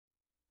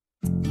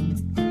Hi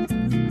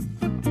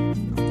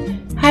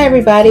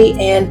everybody,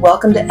 and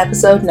welcome to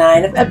episode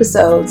 9 of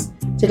Episodes.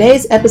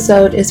 Today's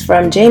episode is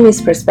from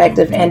Jaime's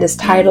perspective and is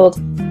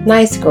titled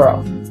Nice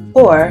Girl,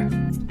 or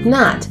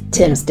Not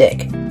Tim's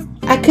Dick.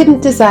 I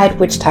couldn't decide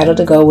which title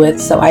to go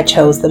with, so I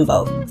chose them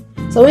both.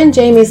 So in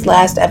Jaime's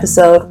last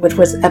episode, which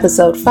was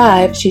episode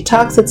 5, she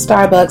talks at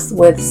Starbucks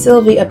with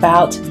Sylvie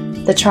about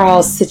the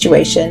Charles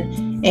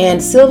situation, and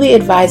Sylvie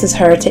advises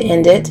her to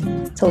end it,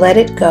 to let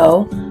it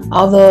go,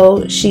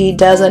 although she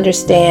does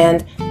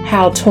understand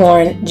how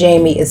torn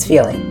Jaime is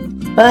feeling.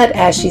 But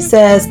as she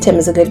says, Tim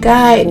is a good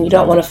guy and you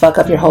don't want to fuck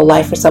up your whole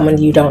life for someone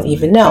you don't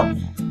even know.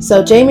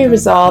 So Jaime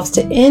resolves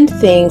to end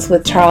things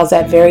with Charles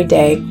that very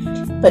day,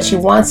 but she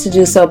wants to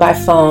do so by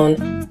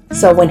phone.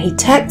 So when he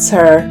texts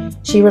her,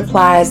 she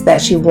replies that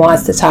she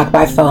wants to talk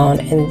by phone,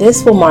 and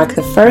this will mark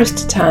the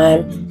first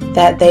time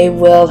that they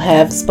will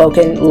have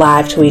spoken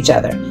live to each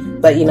other.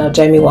 But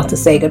Jaime wants to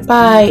say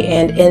goodbye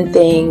and end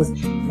things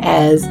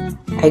as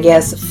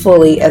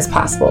fully as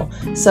possible.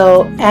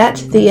 So at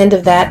the end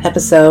of that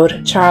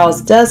episode,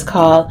 Charles does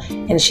call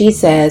and she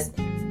says,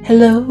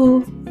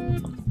 "Hello?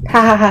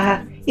 Ha ha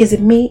ha. Is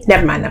it me?"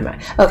 Never mind.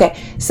 Okay,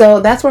 so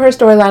that's where her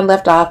storyline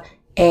left off,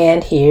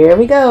 and here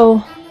we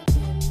go.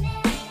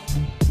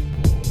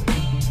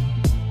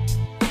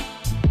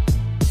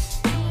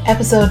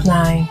 Episode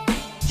 9,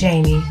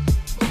 Jaime,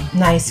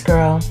 Nice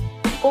Girl,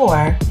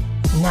 or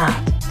Not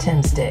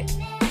Tim's Dick.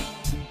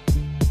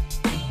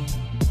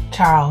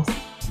 Charles,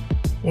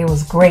 it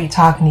was great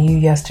talking to you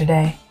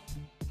yesterday.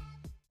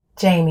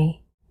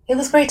 Jaime, it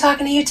was great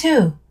talking to you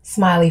too.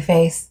 Smiley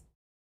face.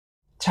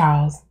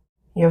 Charles,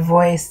 your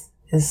voice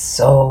is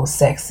so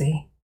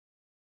sexy.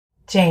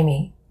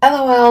 Jaime,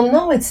 LOL,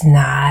 no it's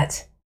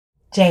not.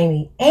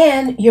 Jaime,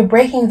 and you're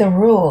breaking the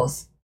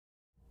rules.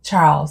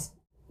 Charles,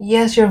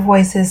 yes, your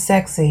voice is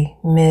sexy,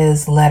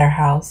 Ms.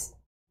 Letterhouse.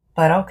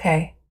 But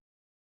okay.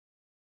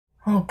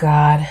 Oh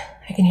God,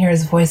 I can hear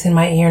his voice in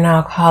my ear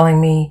now calling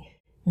me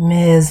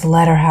Ms.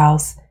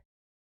 Letterhouse.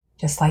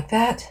 Just like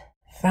that,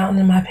 fountain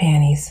in my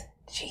panties.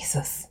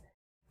 Jesus.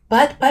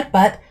 But,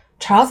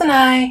 Charles and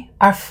I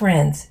are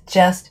friends,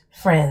 just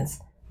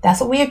friends. That's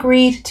what we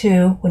agreed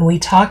to when we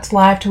talked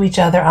live to each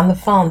other on the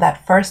phone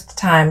that first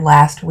time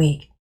last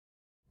week.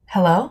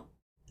 Hello?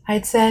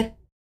 I'd said.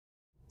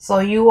 So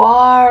you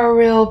are a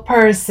real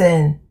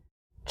person,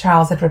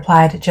 Charles had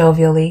replied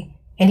jovially,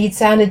 and he'd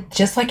sounded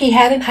just like he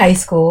had in high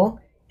school,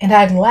 and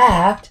I'd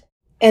laughed,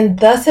 and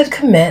thus had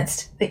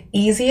commenced the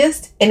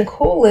easiest and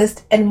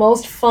coolest and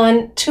most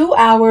fun 2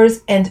 hours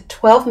and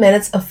 12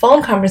 minutes of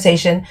phone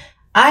conversation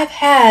I've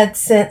had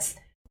since...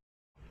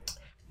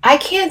 I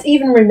can't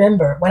even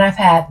remember when I've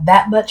had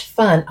that much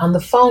fun on the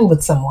phone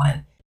with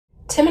someone.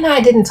 Tim and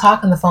I didn't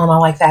talk on the phone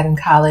all like that in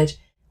college.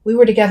 We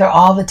were together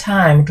all the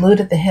time, glued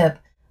at the hip,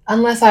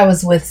 unless I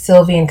was with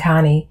Sylvie and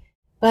Connie.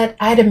 But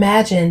I'd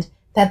imagined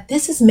that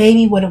this is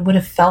maybe what it would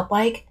have felt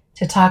like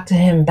to talk to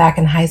him back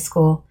in high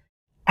school.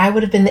 I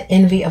would have been the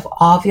envy of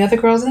all the other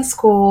girls in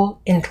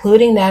school,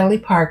 including Natalie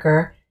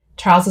Parker,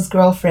 Charles's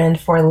girlfriend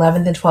for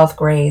 11th and 12th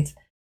grades.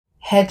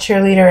 Head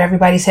cheerleader,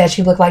 everybody said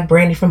she looked like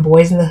Brandy from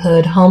Boys in the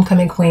Hood,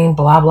 homecoming queen,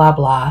 blah, blah,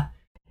 blah.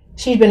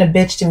 She'd been a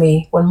bitch to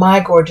me when my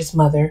gorgeous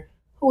mother,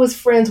 who was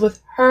friends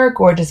with her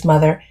gorgeous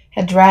mother,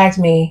 had dragged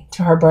me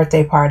to her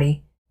birthday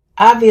party.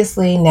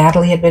 Obviously,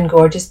 Natalie had been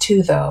gorgeous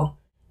too, though,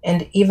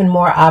 and even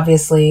more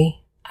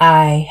obviously,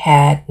 I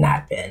had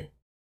not been.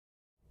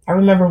 I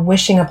remember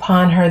wishing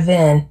upon her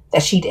then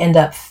that she'd end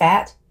up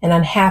fat and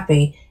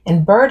unhappy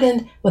and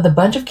burdened with a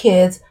bunch of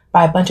kids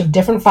by a bunch of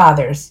different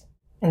fathers,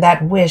 and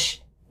that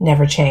wish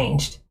never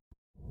changed.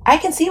 I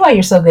can see why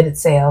you're so good at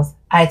sales,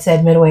 I'd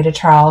said midway to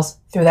Charles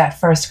through that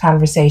first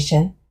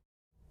conversation.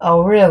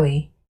 Oh,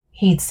 really?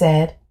 He'd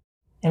said.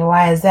 And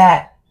why is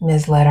that,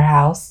 Ms.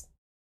 Letterhouse?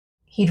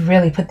 He'd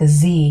really put the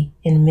Z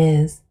in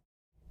Ms.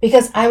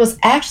 Because I was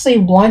actually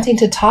wanting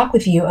to talk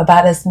with you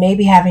about us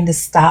maybe having to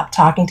stop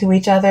talking to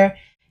each other,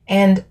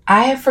 and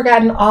I have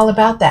forgotten all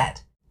about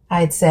that,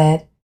 I'd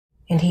said,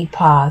 and he'd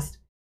paused.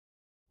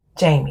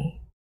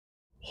 Jaime,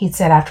 he'd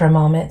said after a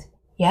moment.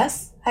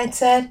 Yes, I'd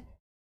said.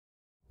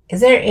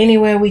 Is there any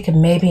way we could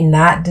maybe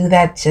not do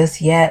that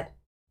just yet?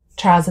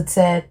 Charles had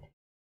said.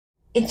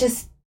 It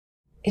just,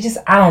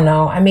 I don't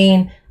know. I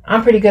mean,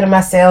 I'm pretty good at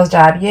my sales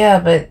job, yeah,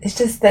 but it's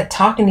just that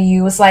talking to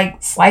you is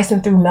like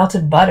slicing through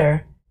melted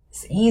butter.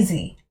 It's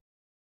easy.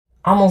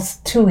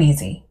 Almost too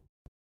easy.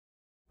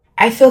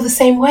 I feel the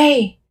same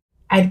way,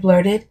 I'd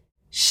blurted,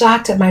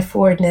 shocked at my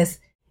forwardness,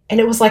 and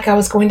it was like I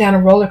was going down a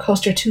roller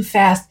coaster too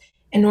fast,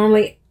 and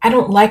normally I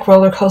don't like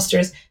roller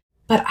coasters,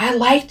 but I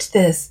liked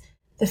this,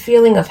 the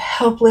feeling of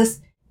helpless,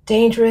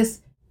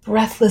 dangerous,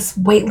 breathless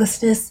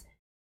weightlessness.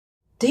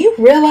 Do you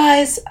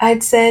realize,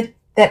 I'd said,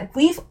 that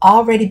we've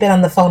already been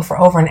on the phone for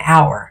over an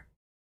hour?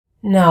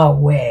 No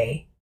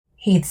way,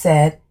 he'd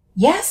said.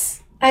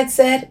 Yes, I'd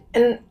said,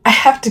 and I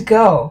have to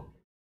go.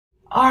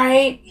 All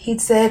right, he'd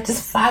said,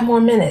 just 5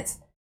 more minutes.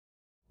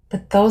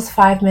 But those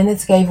 5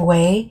 minutes gave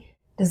way,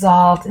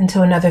 dissolved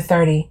into another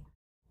 30.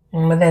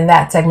 And within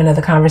that segment of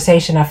the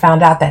conversation, I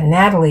found out that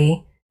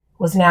Natalie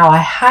was now a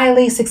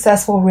highly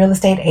successful real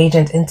estate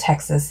agent in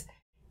Texas.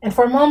 And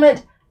for a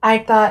moment, I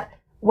thought,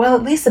 well,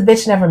 at least the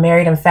bitch never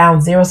married and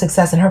found zero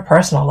success in her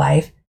personal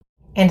life.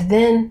 And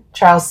then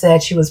Charles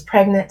said she was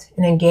pregnant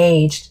and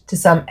engaged to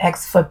some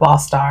ex-football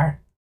star.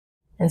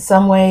 In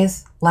some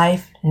ways,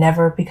 life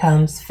never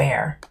becomes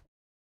fair.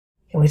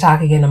 Can we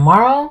talk again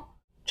tomorrow?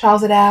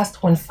 Charles had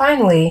asked when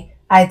finally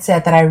I had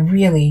said that I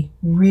really,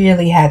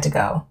 really had to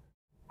go.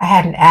 I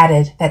hadn't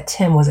added that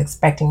Tim was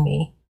expecting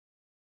me.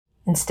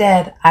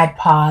 Instead, I'd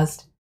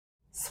paused,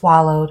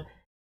 swallowed.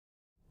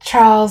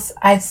 Charles,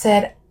 I'd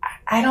said,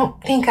 I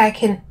don't think I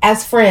can,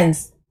 as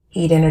friends,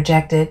 he'd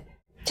interjected.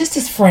 Just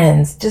as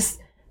friends, just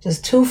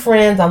two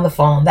friends on the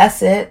phone,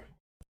 that's it.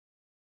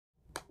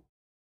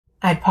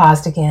 I'd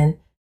paused again.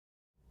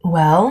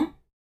 Well,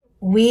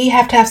 we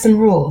have to have some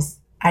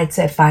rules, I'd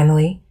said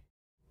finally.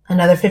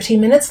 Another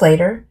 15 minutes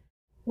later,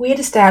 we had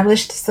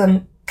established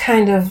some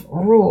kind of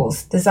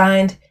rules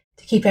designed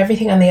to keep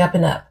everything on the up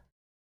and up.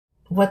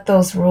 What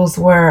those rules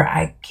were,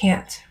 I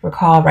can't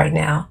recall right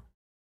now.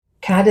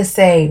 Can I just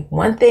say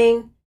one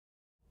thing?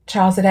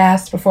 Charles had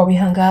asked before we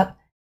hung up.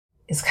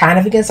 It's kind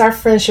of against our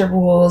friendship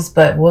rules,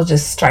 but we'll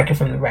just strike it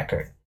from the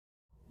record.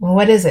 Well,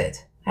 what is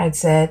it? I'd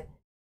said.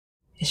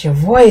 It's your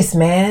voice,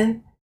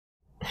 man.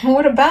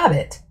 What about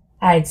it?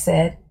 I'd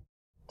said.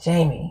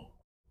 Jaime,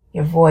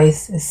 your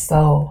voice is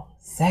so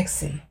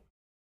sexy.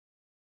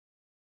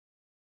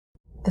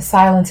 The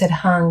silence had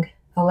hung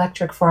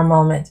electric for a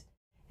moment,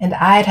 and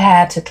I'd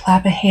had to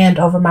clap a hand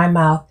over my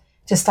mouth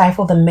to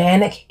stifle the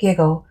manic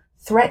giggle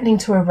threatening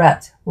to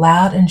erupt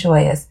loud and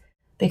joyous,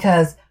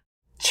 because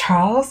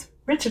Charles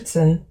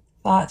Richardson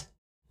thought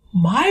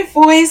my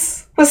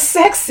voice was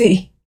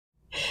sexy.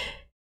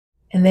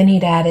 And then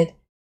he'd added,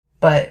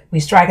 but we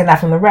striking that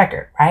from the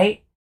record,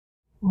 right?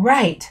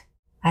 Right,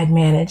 I'd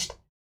managed.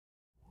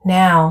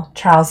 Now,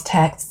 Charles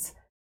texts,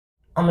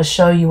 I'm gonna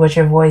show you what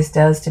your voice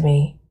does to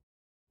me.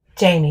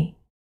 Jaime,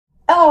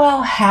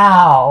 LOL,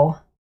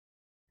 how?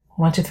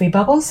 1, 2, 3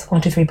 bubbles,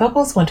 1, 2, 3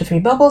 bubbles, 1, 2, 3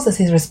 bubbles as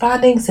he's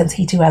responding since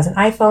he too has an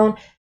iPhone.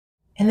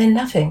 And then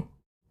nothing.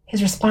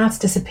 His response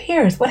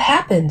disappears. What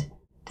happened?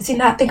 Does he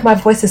not think my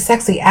voice is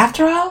sexy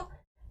after all?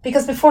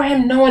 Because before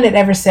him, no one had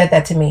ever said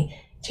that to me.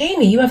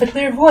 Jaime, you have a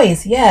clear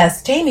voice.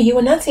 Yes. Jaime, you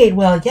enunciate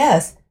well.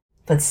 Yes.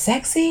 But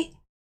sexy?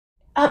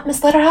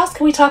 Miss Letterhouse,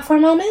 can we talk for a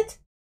moment?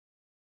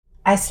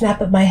 I snap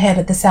up my head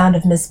at the sound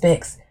of Miss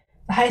Bix,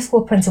 the high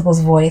school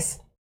principal's voice.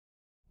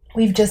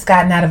 We've just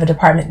gotten out of a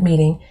department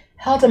meeting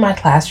held in my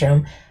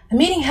classroom. A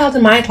meeting held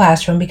in my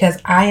classroom because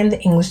I am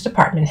the English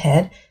department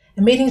head.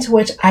 A meeting to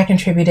which I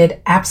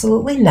contributed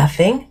absolutely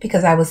nothing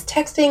because I was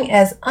texting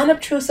as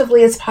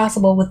unobtrusively as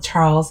possible with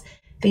Charles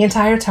the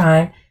entire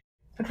time.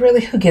 But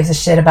really, who gives a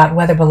shit about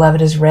whether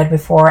Beloved is read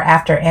before or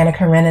after Anna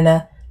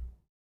Karenina?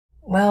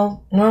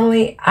 Well,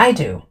 normally I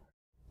do.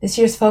 This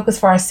year's focus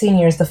for our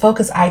seniors, the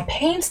focus I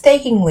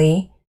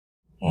painstakingly,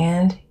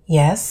 and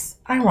yes,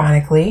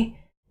 ironically,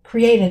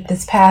 created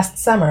this past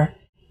summer,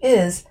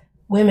 is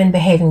women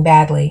behaving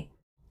badly.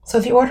 So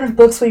the order of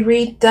books we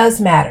read does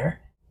matter.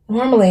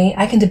 Normally,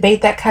 I can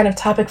debate that kind of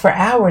topic for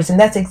hours, and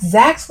that's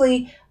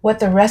exactly what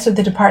the rest of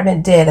the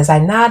department did as I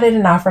nodded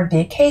and offered the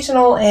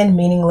occasional and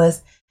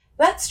meaningless,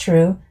 that's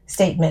true,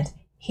 statement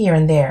here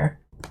and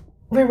there.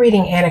 We're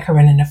reading Anna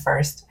Karenina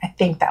first. I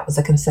think that was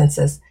a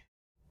consensus.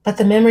 But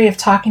the memory of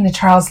talking to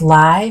Charles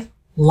live,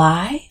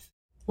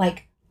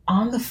 like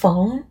on the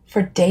phone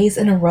for days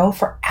in a row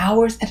for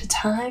hours at a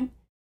time,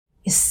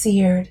 is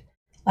seared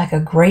like a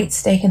great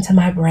steak into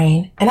my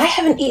brain. And I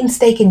haven't eaten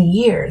steak in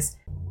years.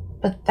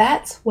 But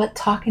that's what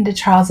talking to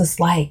Charles is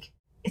like.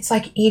 It's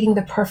like eating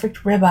the perfect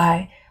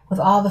ribeye with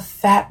all the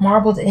fat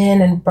marbled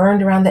in and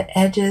burned around the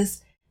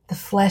edges, the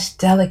flesh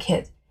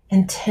delicate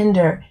and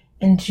tender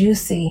and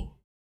juicy.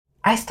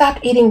 I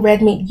stopped eating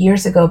red meat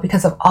years ago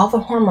because of all the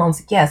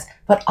hormones, yes,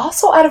 but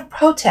also out of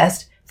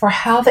protest for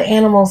how the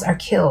animals are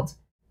killed.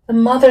 The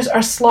mothers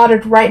are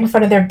slaughtered right in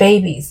front of their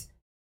babies.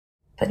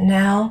 But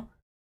now,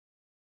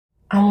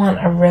 I want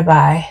a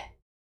ribeye.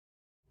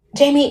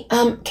 Jaime,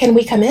 can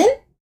we come in?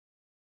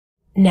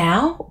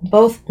 Now,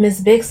 both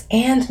Miss Bix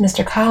and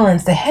Mr.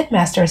 Collins, the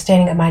headmaster, are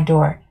standing at my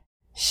door.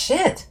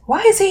 Shit,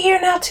 why is he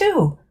here now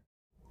too?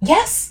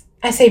 Yes,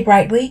 I say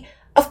brightly.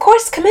 Of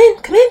course, come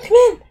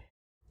in.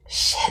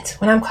 Shit,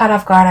 when I'm caught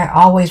off guard, I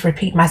always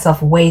repeat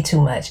myself way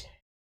too much.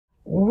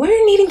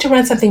 We're needing to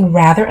run something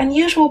rather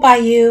unusual by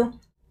you,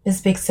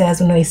 Miss Bix says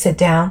when we sit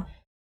down.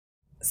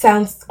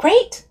 Sounds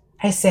great,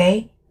 I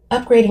say,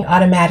 upgrading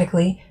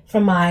automatically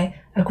from my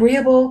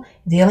agreeable,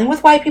 dealing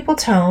with white people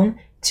tone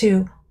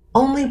to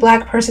only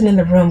black person in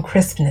the room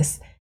crispness.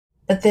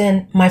 But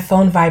then my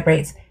phone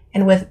vibrates,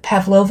 and with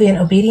Pavlovian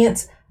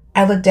obedience,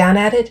 I look down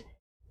at it,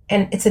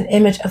 and it's an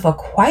image of a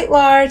quite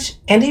large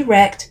and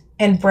erect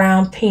and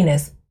brown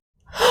penis.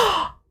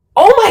 Oh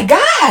my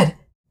God!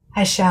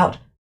 I shout.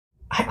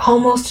 I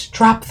almost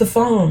drop the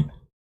phone.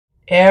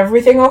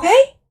 Everything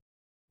okay?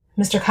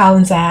 Mr.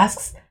 Collins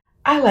asks.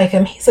 I like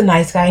him. He's a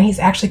nice guy and he's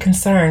actually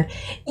concerned.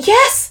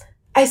 Yes,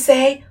 I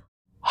say.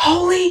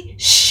 Holy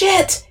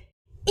shit.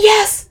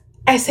 Yes,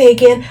 I say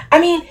again.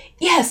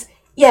 Yes,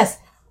 Yes,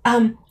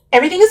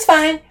 everything is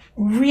fine.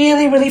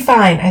 Really, really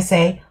fine, I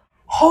say.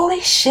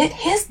 Holy shit,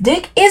 his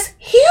dick is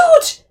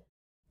huge!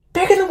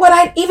 Bigger than what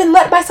I'd even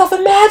let myself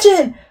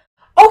imagine.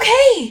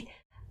 Okay,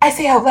 I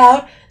say out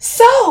loud.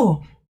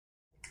 So,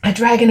 I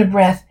drag in a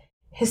breath.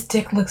 His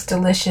dick looks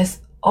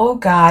delicious. Oh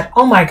God,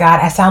 oh my God,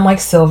 I sound like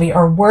Sylvie,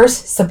 or worse,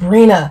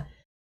 Sabrina.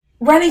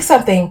 Running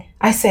something,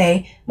 I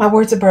say. My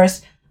words are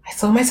burst. I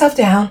slow myself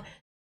down.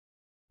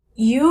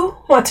 You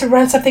want to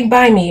run something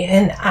by me,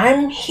 and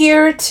I'm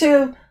here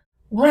to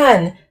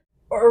run,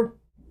 or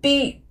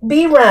be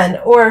run,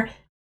 or...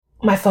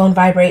 My phone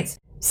vibrates.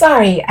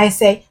 Sorry, I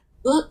say.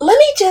 Let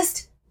me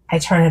just... I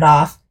turn it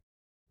off.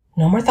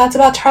 No more thoughts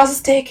about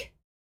Charles's dick.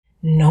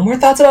 No more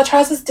thoughts about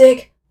Charles's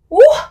dick.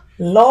 Ooh,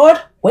 Lord,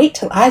 wait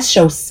till I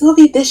show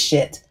Sylvie this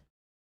shit.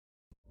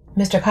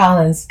 Mr.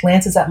 Collins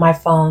glances at my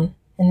phone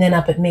and then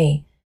up at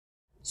me.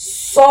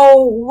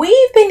 So,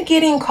 we've been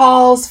getting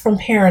calls from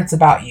parents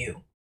about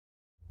you,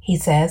 he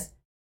says.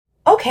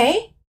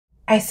 Okay,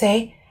 I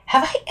say.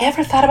 Have I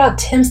ever thought about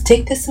Tim's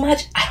dick this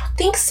much? I don't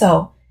think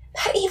so.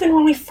 Not even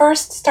when we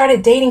first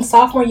started dating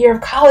sophomore year of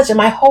college and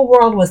my whole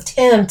world was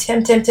Tim.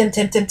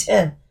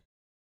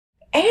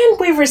 And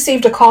we've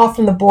received a call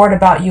from the board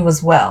about you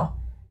as well,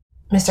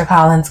 Mr.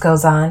 Collins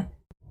goes on.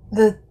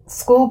 The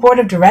school board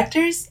of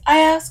directors? I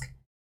ask.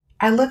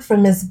 I look for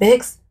Miss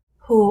Biggs,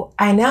 who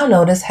I now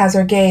notice has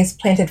her gaze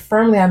planted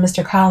firmly on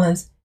Mr.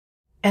 Collins,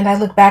 and I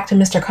look back to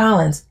Mr.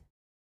 Collins.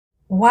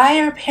 Why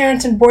are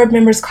parents and board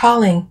members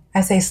calling?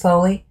 I say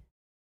slowly.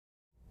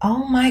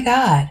 Oh my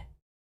God.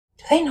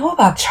 Do they know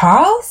about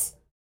Charles?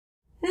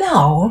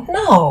 No,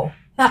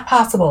 not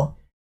possible.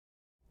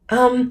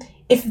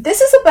 If this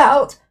is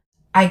about...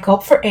 I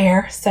gulp for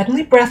air,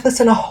 suddenly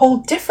breathless in a whole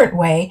different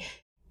way.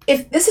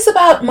 If this is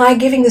about my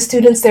giving the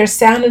students their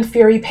Sound and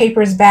Fury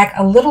papers back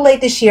a little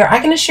late this year, I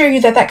can assure you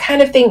that that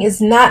kind of thing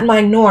is not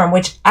my norm,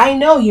 which I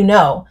know you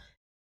know.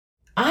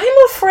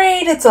 I'm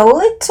afraid it's a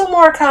little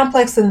more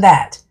complex than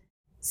that,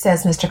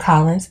 says Mr.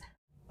 Collins.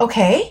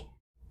 Okay,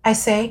 I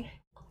say.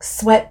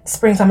 Sweat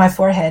springs on my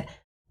forehead.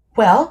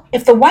 Well,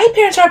 if the white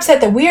parents are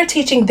upset that we are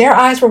teaching Their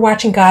Eyes Were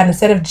Watching God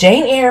instead of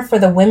Jane Eyre for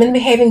the women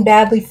behaving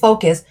badly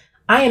focus,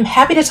 I am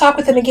happy to talk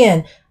with them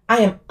again. I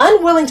am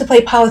unwilling to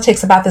play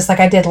politics about this like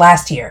I did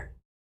last year.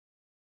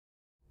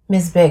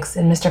 Ms. Biggs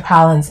and Mr.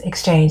 Collins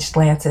exchanged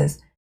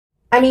glances.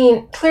 I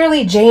mean,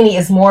 clearly Janie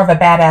is more of a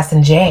badass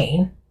than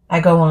Jane, I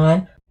go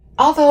on.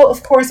 Although,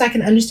 of course, I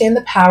can understand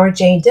the power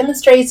Jane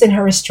demonstrates in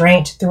her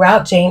restraint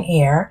throughout Jane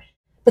Eyre.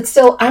 But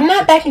still, I'm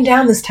not backing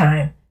down this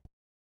time.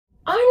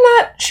 I'm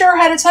not sure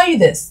how to tell you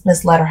this,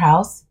 Miss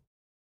Letterhouse.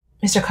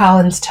 Mr.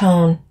 Collins'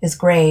 tone is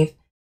grave.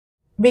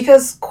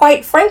 Because,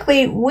 quite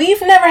frankly,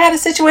 we've never had a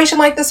situation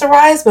like this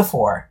arise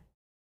before.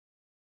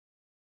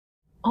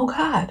 Oh,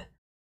 God.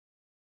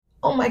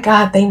 Oh, my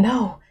God, they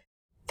know.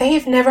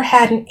 They've never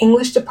had an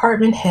English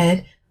department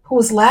head who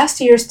was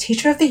last year's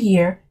Teacher of the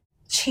Year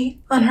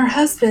cheat on her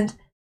husband.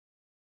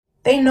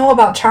 They know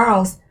about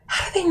Charles.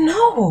 How do they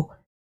know?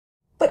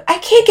 But I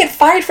can't get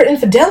fired for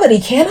infidelity,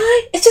 can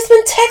I? It's just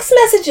been text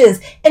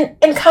messages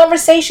and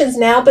conversations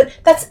now, but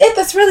that's it.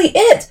 That's really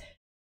it.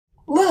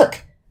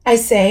 Look, I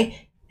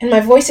say, and my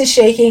voice is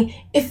shaking,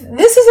 if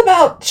this is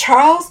about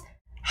Charles,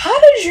 how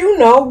did you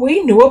know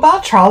we knew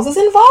about Charles's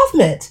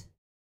involvement?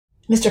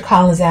 Mr.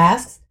 Collins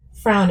asks,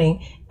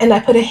 frowning, and I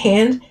put a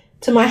hand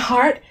to my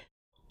heart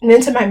and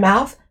then to my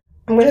mouth.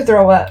 I'm going to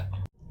throw up.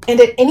 And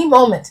at any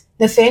moment,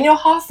 Nathaniel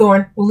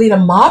Hawthorne will lead a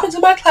mob into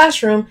my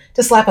classroom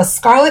to slap a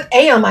scarlet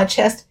A on my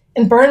chest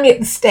and burn me at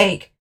the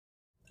stake.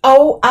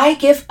 Oh, I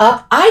give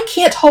up. I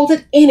can't hold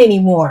it in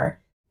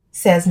anymore,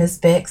 says Miss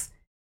Biggs.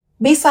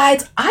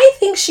 Besides, I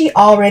think she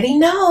already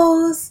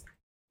knows.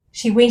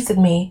 She winks at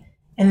me,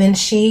 and then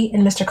she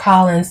and Mr.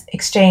 Collins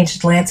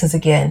exchanged glances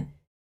again.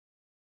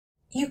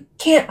 You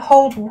can't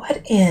hold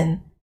what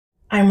in?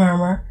 I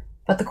murmur,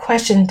 but the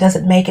question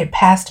doesn't make it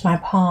past my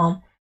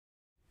palm.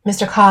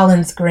 Mr.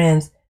 Collins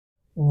grins.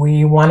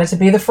 We wanted to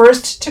be the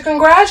first to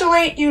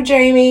congratulate you,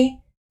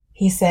 Jamie,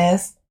 he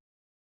says.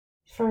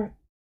 For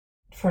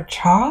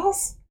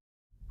Charles?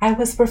 I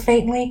whisper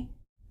faintly.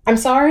 I'm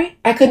sorry,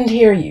 I couldn't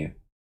hear you,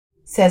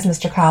 says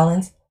Mr.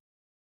 Collins.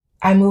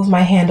 I move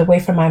my hand away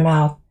from my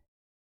mouth.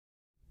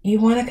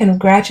 You want to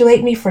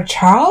congratulate me for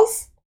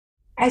Charles?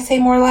 I say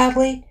more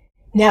loudly.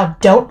 Now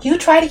don't you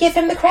try to give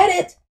him the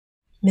credit.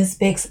 Miss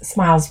Biggs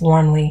smiles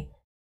warmly.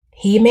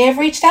 He may have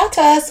reached out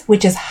to us,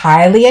 which is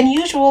highly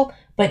unusual,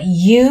 but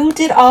you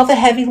did all the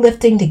heavy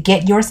lifting to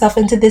get yourself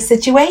into this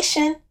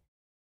situation.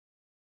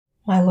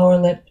 My lower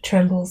lip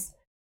trembles.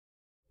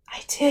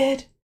 I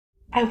did,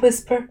 I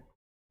whisper,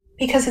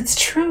 because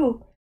it's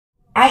true.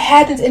 I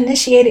hadn't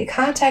initiated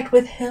contact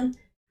with him,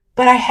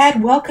 but I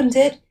had welcomed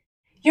it.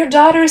 Your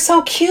daughter is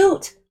so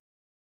cute.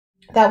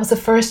 That was the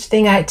first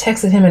thing I had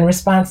texted him in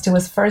response to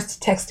his first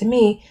text to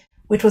me,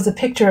 which was a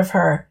picture of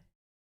her.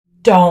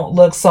 Don't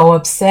look so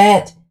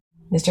upset,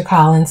 Mr.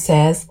 Collins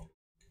says.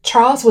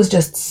 Charles was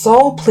just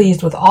so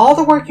pleased with all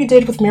the work you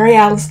did with Mary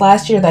Alice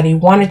last year that he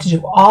wanted to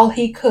do all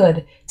he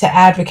could to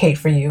advocate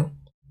for you.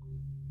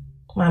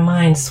 My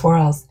mind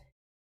swirls.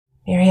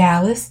 Mary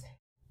Alice,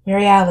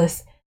 Mary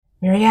Alice,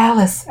 Mary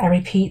Alice, I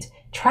repeat,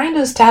 trying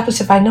to establish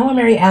if I know a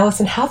Mary Alice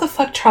and how the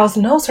fuck Charles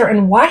knows her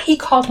and why he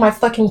called my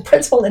fucking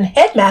principal and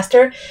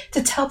headmaster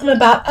to tell them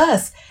about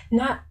us,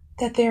 not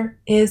that there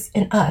is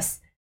an us.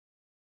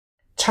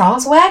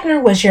 Charles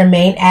Wagner was your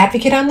main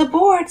advocate on the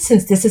board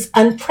since this is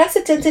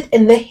unprecedented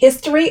in the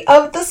history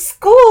of the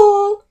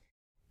school,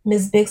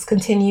 Ms. Biggs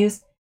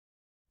continues.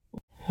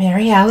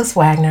 Mary Alice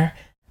Wagner,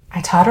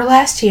 I taught her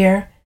last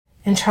year,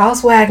 and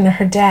Charles Wagner,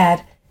 her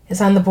dad,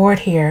 is on the board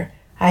here,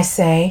 I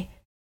say,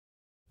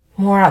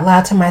 more out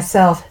loud to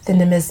myself than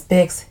to Miss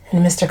Biggs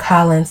and Mr.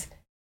 Collins.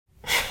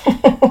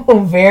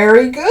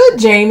 Very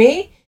good,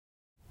 Jaime,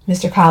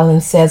 Mr.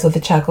 Collins says with a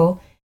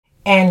chuckle.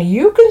 And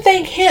you can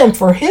thank him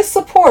for his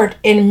support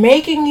in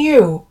making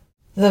you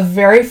the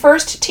very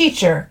first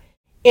teacher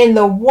in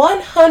the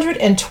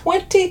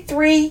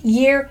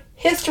 123-year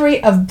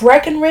history of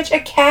Breckenridge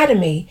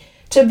Academy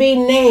to be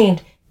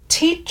named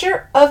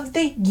Teacher of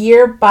the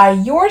Year by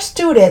your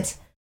students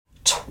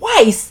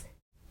twice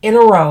in a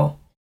row.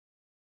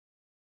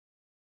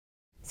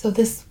 So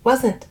this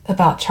wasn't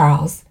about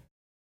Charles.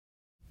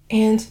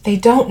 And they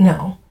don't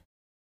know.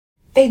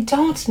 They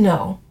don't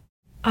know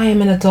I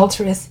am an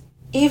adulteress,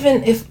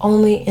 even if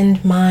only in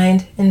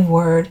mind and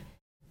word,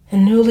 a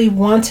newly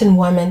wanton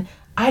woman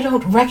I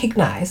don't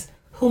recognize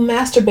who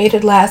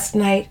masturbated last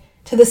night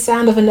to the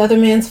sound of another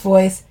man's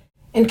voice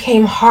and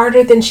came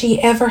harder than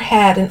she ever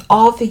had in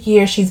all the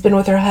years she's been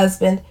with her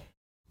husband,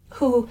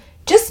 who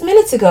just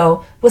minutes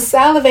ago was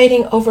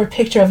salivating over a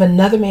picture of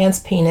another man's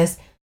penis,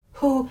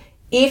 who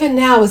even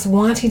now is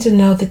wanting to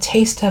know the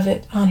taste of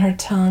it on her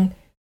tongue.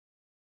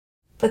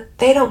 But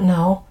they don't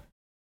know.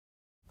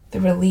 The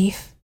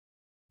relief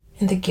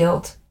and the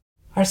guilt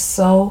are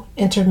so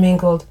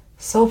intermingled,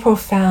 so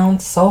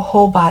profound, so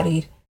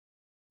whole-bodied,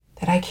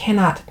 that I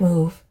cannot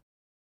move.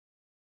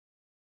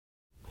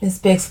 Miss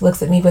Biggs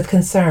looks at me with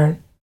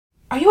concern.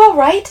 Are you all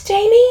right,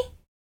 Jaime?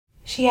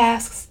 She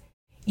asks.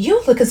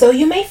 You look as though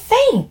you may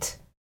faint.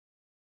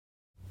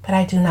 But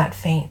I do not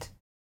faint.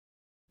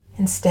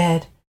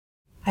 Instead,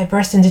 I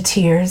burst into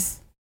tears.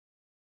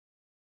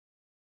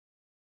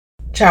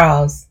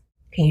 Charles,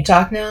 can you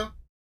talk now?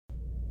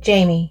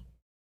 Jaime,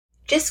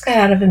 just got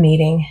out of a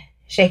meeting,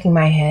 shaking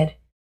my head,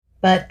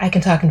 but I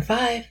can talk in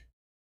 5.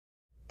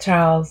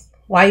 Charles,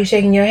 why are you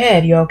shaking your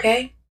head? You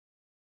okay?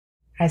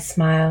 I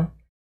smile.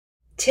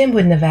 Tim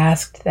wouldn't have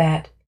asked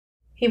that.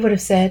 He would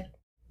have said,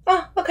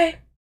 oh, okay.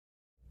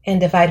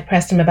 And if I'd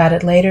pressed him about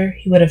it later,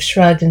 he would have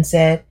shrugged and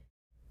said,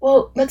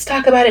 well, let's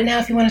talk about it now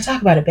if you want to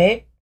talk about it,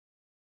 babe.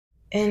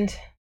 And,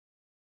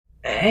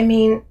 I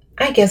mean,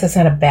 I guess that's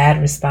not a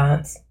bad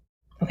response.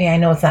 Okay, I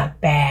know it's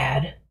not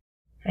bad.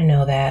 I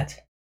know that.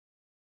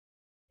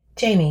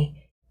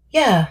 Jaime,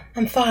 yeah,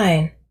 I'm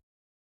fine.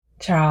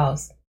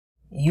 Charles,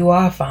 you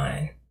are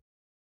fine.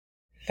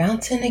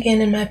 Fountain again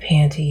in my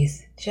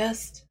panties,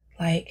 just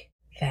like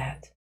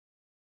that.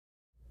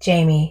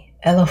 Jaime,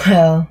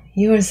 LOL,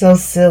 you are so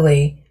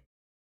silly.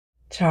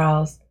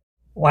 Charles,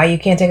 why you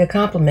can't take a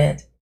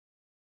compliment?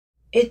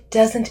 It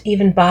doesn't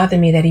even bother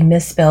me that he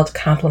misspelled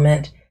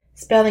compliment,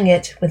 spelling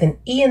it with an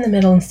E in the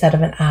middle instead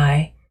of an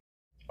I,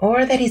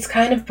 or that he's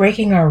kind of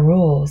breaking our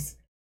rules.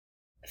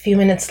 A few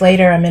minutes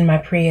later, I'm in my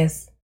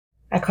Prius.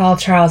 I call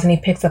Charles and he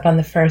picks up on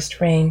the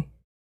first ring.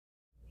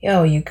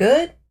 Yo, you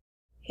good?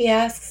 He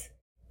asks,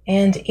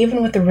 and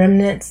even with the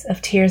remnants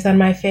of tears on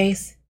my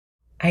face,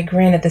 I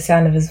grin at the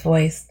sound of his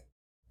voice.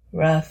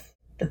 Rough,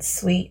 but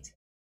sweet.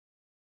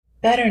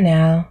 Better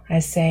now, I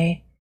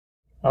say.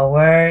 A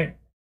word,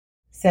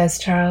 says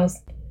Charles.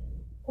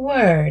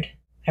 Word,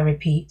 I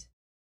repeat.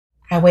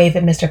 I wave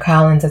at Mr.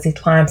 Collins as he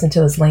climbs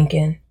into his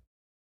Lincoln.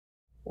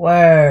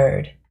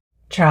 Word,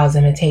 Charles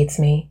imitates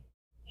me.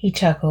 He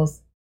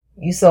chuckles.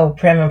 You so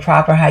prim and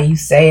proper how you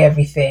say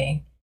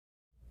everything.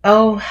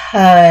 Oh,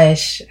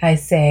 hush, I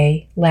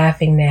say,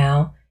 laughing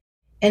now.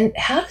 And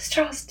how does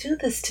Charles do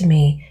this to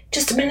me?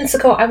 Just minutes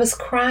ago I was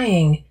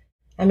crying.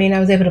 I mean, I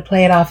was able to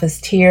play it off as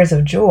tears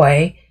of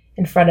joy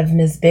in front of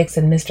Ms. Biggs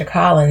and Mr.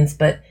 Collins,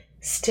 but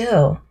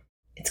still,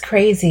 it's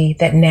crazy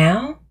that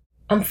now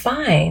I'm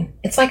fine.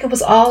 It's like it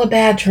was all a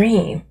bad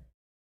dream.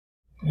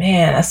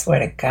 Man, I swear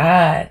to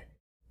God,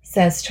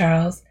 says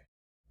Charles.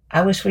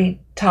 I wish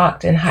we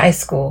talked in high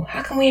school.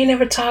 How come we ain't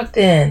never talked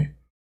then?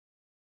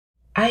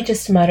 I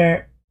just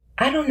mutter,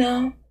 I don't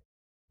know.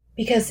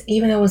 Because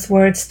even though his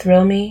words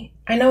thrill me,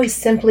 I know he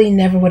simply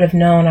never would have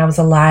known I was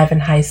alive in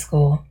high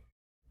school.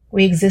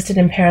 We existed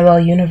in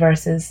parallel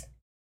universes.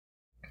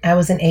 I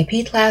was in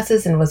AP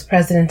classes and was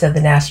president of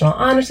the National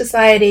Honor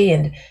Society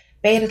and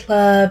Beta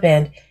Club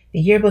and the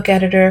yearbook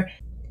editor,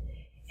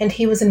 and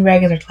he was in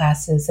regular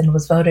classes and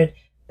was voted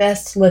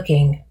best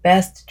looking,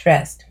 best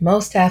dressed,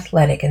 most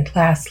athletic, and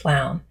class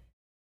clown.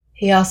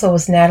 He also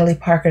was Natalie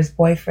Parker's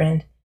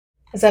boyfriend.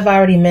 As I've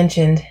already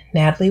mentioned,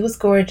 Natalie was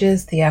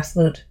gorgeous, the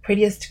absolute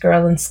prettiest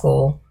girl in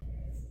school.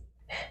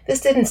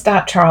 This didn't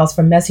stop Charles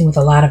from messing with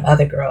a lot of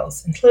other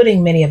girls,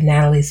 including many of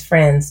Natalie's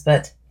friends,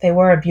 but they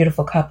were a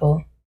beautiful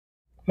couple.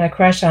 My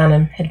crush on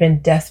him had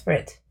been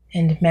desperate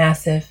and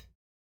massive.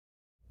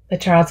 but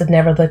Charles had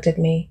never looked at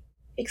me,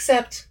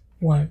 except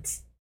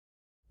once.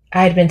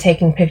 I had been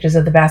taking pictures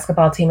of the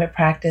basketball team at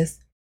practice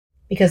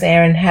because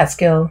Aaron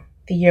Hatskill,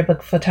 the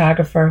yearbook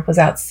photographer, was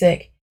out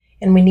sick,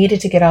 and we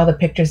needed to get all the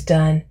pictures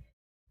done.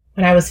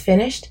 When I was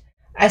finished,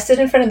 I stood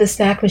in front of the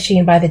snack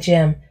machine by the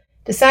gym,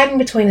 deciding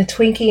between a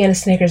Twinkie and a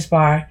Snickers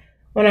bar,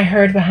 when I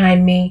heard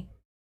behind me,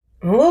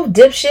 "Move,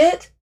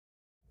 dipshit!"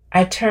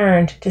 I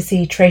turned to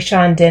see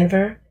Trayshawn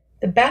Denver,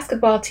 the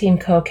basketball team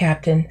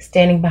co-captain,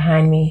 standing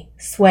behind me,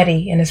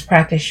 sweaty in his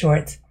practice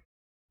shorts.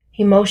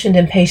 He motioned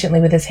impatiently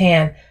with his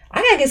hand.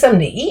 "I gotta get something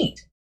to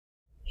eat,"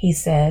 he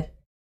said.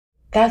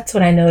 That's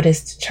when I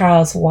noticed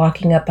Charles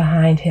walking up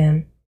behind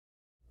him,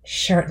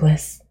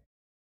 shirtless.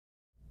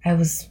 I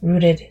was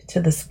rooted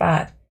to the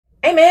spot.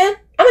 "Hey man,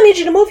 I'm gonna need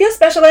you to move your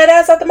special ed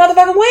ass out the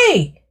motherfucking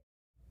way,"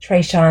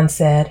 Trayshawn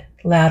said,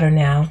 louder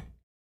now.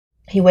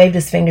 He waved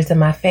his fingers in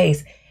my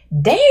face.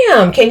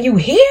 "Damn, can you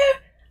hear?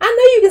 I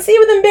know you can see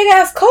with them big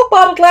ass Coke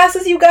bottle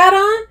glasses you got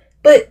on,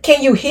 but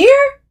can you hear?"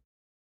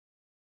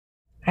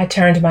 I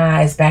turned my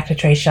eyes back to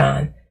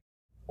Trayshawn.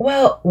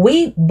 "Well,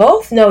 we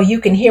both know you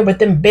can hear with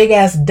them big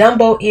ass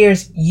Dumbo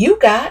ears you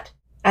got,"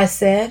 I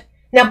said.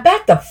 "Now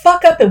back the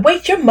fuck up and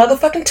wait your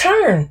motherfucking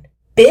turn,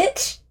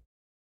 bitch."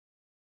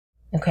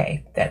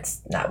 Okay,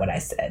 that's not what I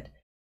said.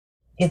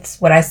 It's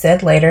what I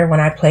said later when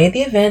I played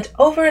the event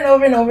over and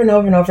over and over and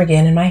over and over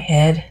again in my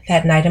head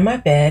that night in my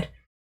bed.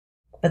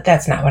 But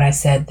that's not what I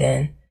said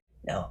then.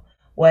 No,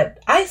 what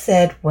I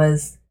said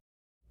was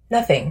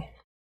nothing.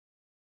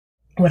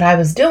 What I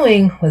was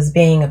doing was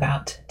being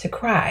about to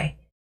cry.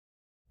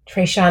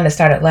 Trayshawn had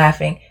started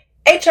laughing.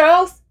 "Hey,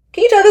 Charles,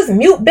 can you tell this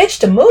mute bitch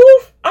to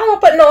move? I don't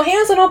want to put no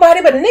hands on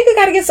nobody, but a nigga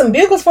gotta get some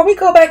bugles before we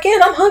go back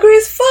in. I'm hungry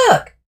as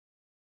fuck."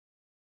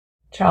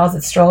 Charles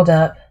had strolled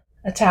up,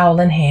 a towel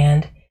in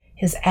hand,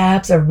 his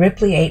abs a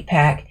Ripley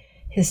 8-pack,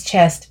 his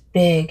chest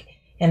big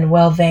and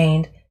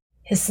well-veined,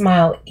 his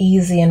smile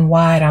easy and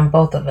wide on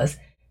both of us.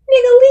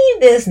 "Nigga,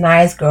 leave this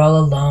nice girl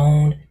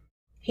alone."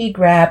 He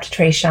grabbed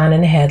Trayshawn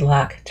in a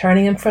headlock,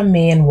 turning him from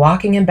me and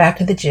walking him back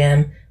to the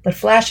gym, but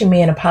flashing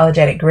me an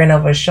apologetic grin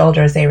over his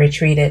shoulder as they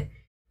retreated.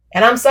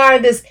 "And I'm sorry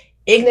this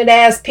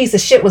ignorant-ass piece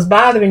of shit was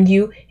bothering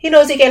you. He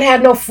knows he can't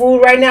have no food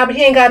right now, but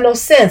he ain't got no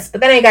sense.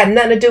 But that ain't got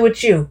nothing to do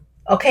with you.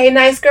 Okay,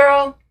 nice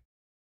girl?"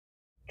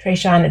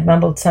 Trayshawn had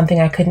mumbled something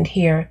I couldn't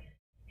hear,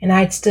 and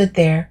I'd stood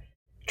there,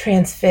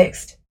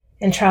 transfixed,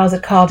 and Charles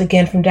had called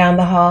again from down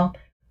the hall.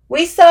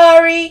 "We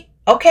sorry.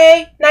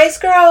 Okay, nice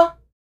girl."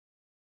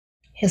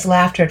 His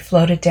laughter had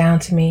floated down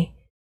to me,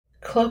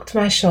 cloaked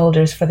my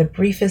shoulders for the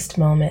briefest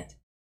moment,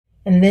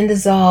 and then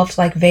dissolved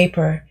like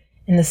vapor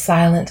in the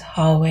silent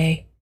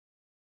hallway.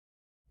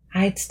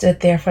 I'd stood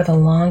there for the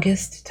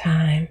longest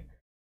time.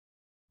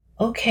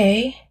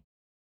 "Okay,"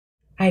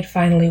 I'd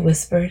finally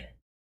whispered.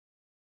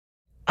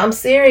 "I'm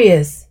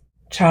serious,"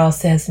 Charles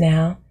says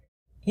now.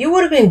 "You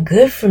would have been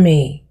good for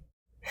me."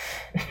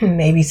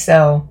 "Maybe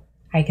so,"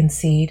 I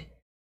concede.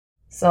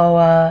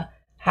 "So,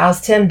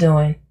 how's Tim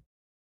doing?"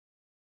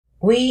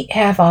 We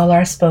have all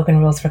our spoken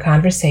rules for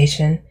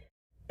conversation,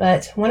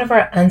 but one of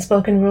our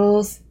unspoken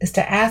rules is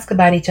to ask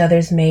about each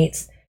other's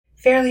mates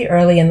fairly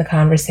early in the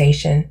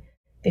conversation,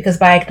 because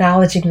by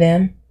acknowledging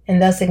them,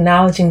 and thus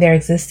acknowledging their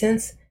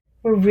existence,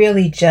 we're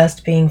really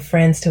just being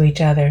friends to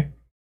each other.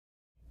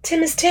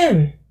 "Tim is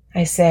Tim,"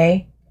 I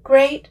say.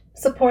 "Great,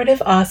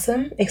 supportive,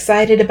 awesome,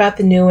 excited about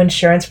the new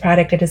insurance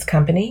product at his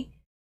company."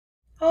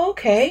 "Oh,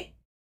 okay,"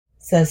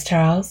 says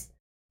Charles.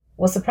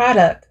 "What's the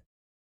product?"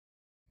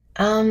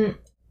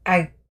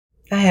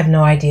 I have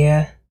no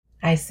idea,"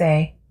 I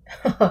say.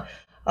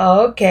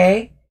 "Oh,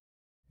 okay,"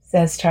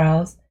 says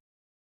Charles.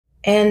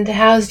 "And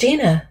how's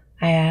Gina?"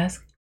 I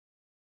ask.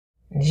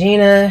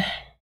 "Gina,"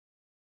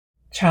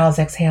 Charles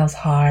exhales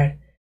hard.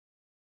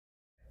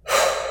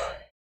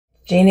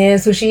 "Gina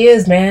is who she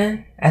is,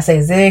 man. I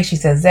say zig, she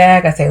says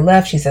zag. I say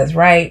left, she says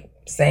right.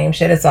 Same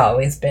shit it's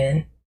always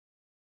been."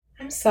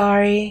 "I'm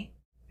sorry,"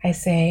 I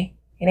say.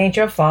 "It ain't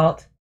your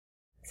fault,"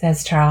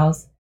 says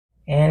Charles.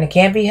 "And it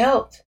can't be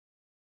helped."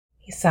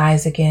 He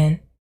sighs again.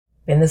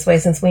 "Been this way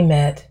since we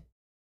met."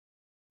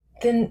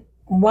 "Then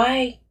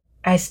why?"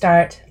 I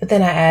start, but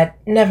then I add,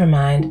 "Never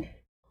mind."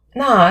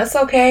 "Nah, it's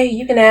okay.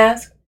 You can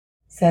ask,"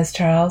 says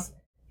Charles.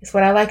 "It's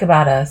what I like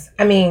about us.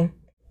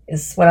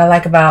 It's what I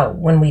like about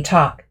when we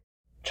talk."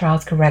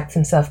 Charles corrects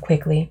himself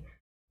quickly,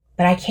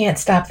 but I can't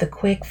stop the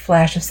quick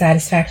flash of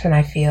satisfaction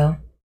I feel.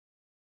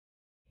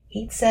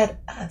 He'd said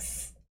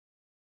us.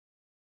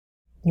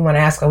 "You want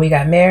to ask why we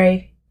got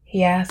married?"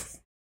 he asks.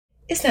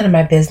 "It's none of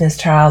my business,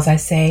 Charles," I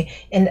say,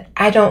 "and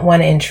I don't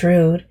want to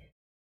intrude."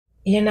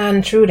 "You're not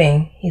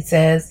intruding," he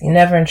says. "You're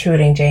never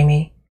intruding,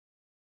 Jaime."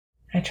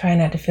 I try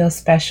not to feel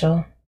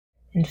special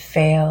and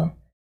fail.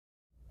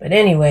 "But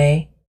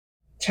anyway,"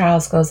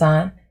 Charles goes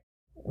on,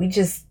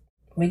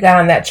 we got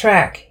on that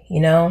track, you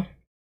know.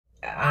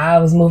 I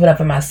was moving up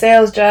in my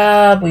sales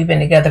job. We've been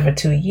together for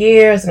 2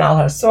 years, and all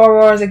her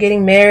sorors are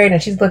getting married,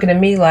 and she's looking at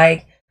me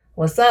like,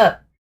 what's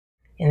up?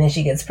 And then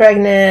she gets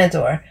pregnant,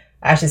 or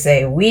I should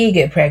say we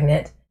get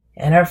pregnant,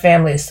 and her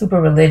family is super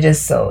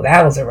religious, so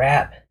that was a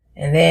wrap.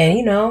 And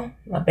then,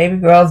 my baby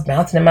girl's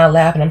bouncing in my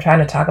lap and I'm trying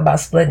to talk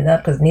about splitting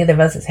up because neither of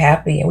us is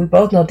happy. And we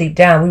both know deep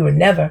down we were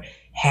never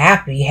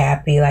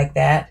happy like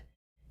that.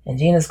 And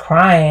Gina's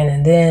crying,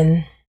 and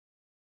then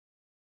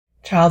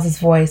Charles's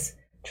voice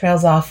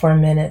trails off for a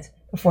minute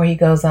before he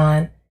goes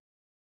on.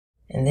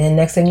 And then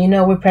next thing you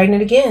know, we're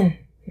pregnant again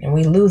and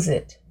we lose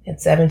it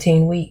at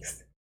 17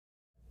 weeks.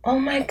 Oh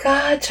my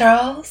God,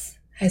 Charles,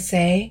 I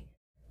say.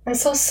 I'm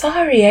so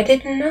sorry. I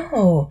didn't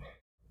know.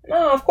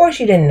 No, of course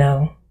you didn't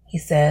know, he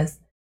says.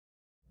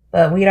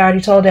 But we'd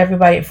already told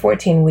everybody at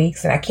 14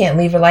 weeks, and I can't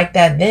leave her like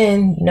that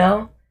then,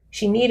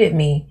 She needed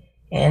me,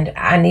 and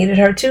I needed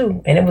her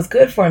too, and it was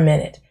good for a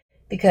minute,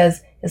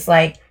 because it's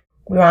like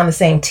we were on the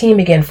same team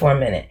again for a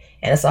minute,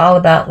 and it's all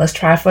about let's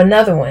try for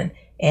another one,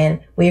 and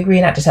we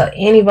agree not to tell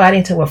anybody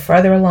until we're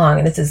further along,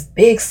 and it's this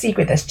big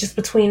secret that's just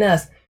between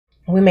us,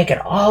 and we make it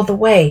all the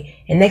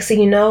way, and next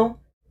thing you know,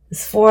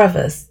 it's 4 of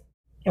us,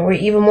 and we're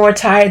even more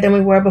tired than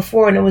we were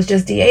before, and it was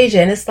just Deasia,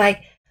 and it's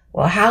like,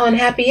 well, how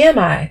unhappy am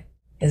I?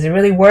 Is it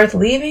really worth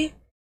leaving?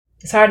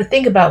 It's hard to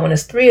think about when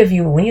it's 3 of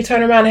you, but when you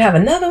turn around and have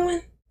another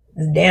one,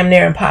 it's damn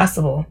near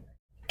impossible.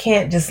 You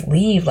can't just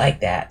leave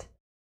like that.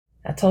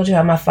 I told you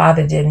how my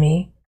father did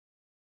me.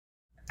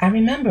 I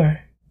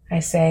remember, I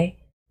say.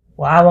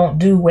 Well, I won't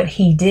do what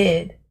he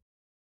did.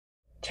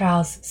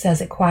 Charles says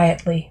it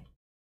quietly.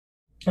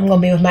 I'm going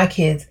to be with my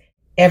kids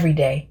every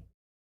day.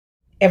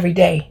 Every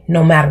day,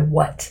 no matter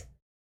what.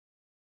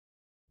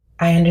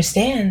 I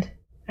understand,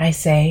 I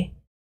say.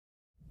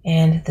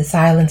 And the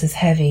silence is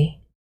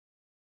heavy.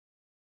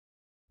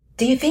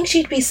 Do you think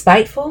she'd be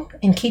spiteful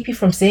and keep you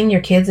from seeing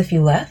your kids if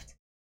you left?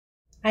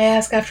 I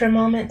ask after a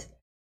moment,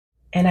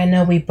 and I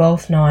know we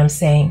both know I'm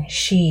saying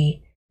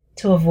she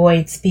to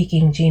avoid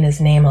speaking Gina's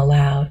name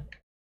aloud.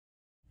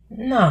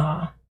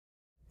 Nah,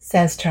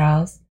 says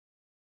Charles.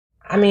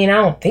 I mean, I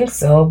don't think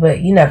so,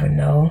 but you never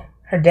know.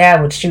 Her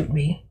dad would shoot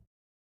me.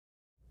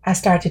 I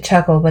start to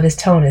chuckle, but his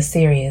tone is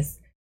serious.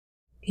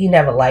 He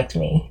never liked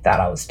me, thought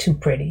I was too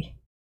pretty.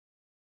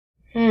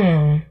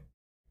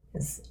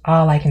 Is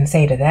all I can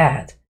say to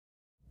that.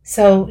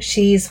 So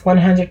she's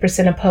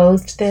 100%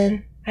 opposed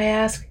then, I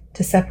ask,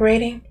 to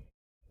separating?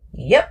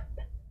 Yep,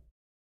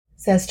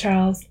 says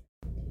Charles.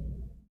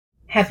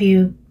 Have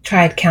you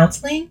tried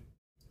counseling?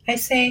 I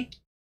say.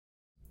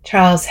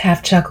 Charles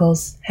half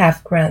chuckles,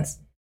 half grunts.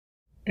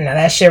 Now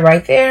that shit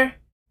right there,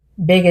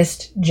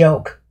 biggest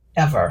joke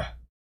ever.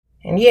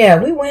 And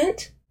yeah, we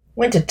went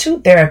to 2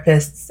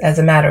 therapists, as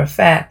a matter of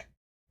fact.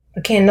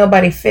 But can't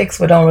nobody fix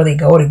what don't really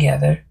go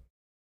together.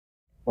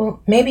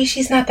 Well, maybe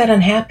she's not that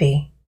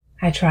unhappy,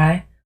 I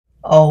try.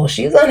 Oh,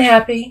 she's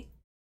unhappy,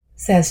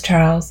 says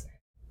Charles.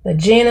 But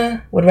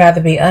Gina would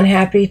rather be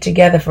unhappy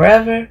together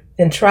forever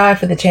than try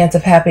for the chance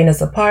of happiness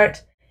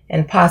apart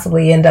and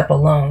possibly end up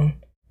alone,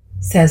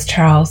 says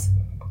Charles.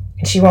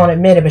 And she won't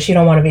admit it, but she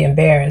don't want to be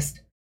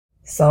embarrassed.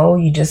 So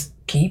you just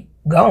keep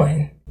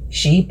going.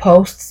 She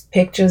posts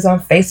pictures on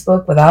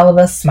Facebook with all of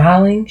us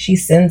smiling. She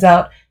sends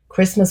out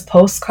Christmas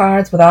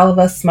postcards with all of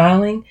us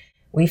smiling.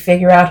 We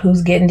figure out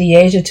who's getting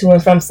Deasia to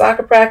and from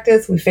soccer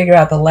practice. We figure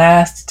out the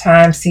last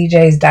time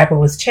CJ's diaper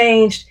was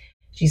changed.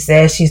 She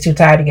says she's too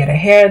tired to get her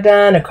hair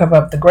done or cover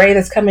up the gray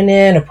that's coming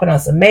in or put on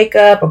some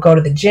makeup or go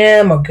to the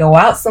gym or go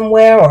out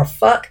somewhere or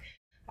fuck.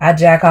 I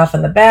jack off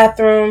in the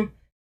bathroom.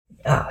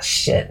 Oh,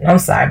 shit. I'm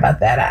sorry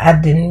about that.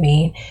 I didn't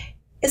mean.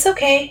 It's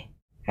okay,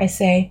 I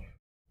say,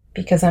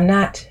 because I'm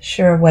not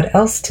sure what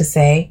else to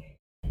say.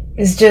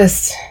 It's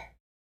just...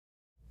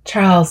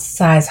 Charles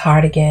sighs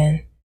hard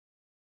again.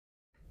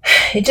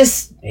 It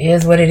just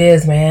is what it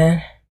is,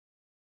 man.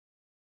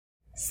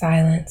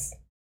 Silence.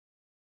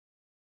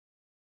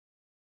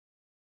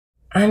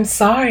 I'm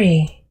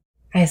sorry,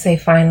 I say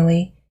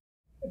finally.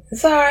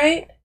 It's all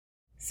right,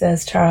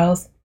 says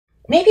Charles.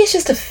 Maybe it's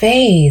just a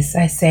phase,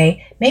 I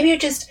say. Maybe you're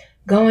just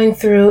going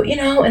through, an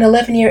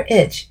 11-year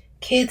itch.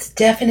 Kids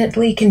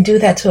definitely can do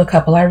that to a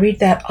couple. I read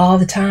that all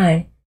the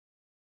time.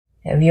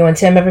 Have you and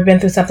Tim ever been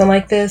through something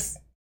like this?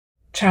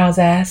 Charles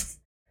asks.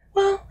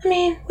 Well,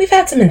 we've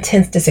had some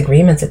intense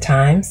disagreements at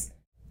times,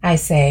 I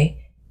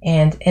say,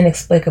 and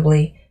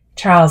inexplicably,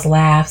 Charles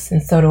laughs,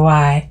 and so do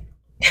I.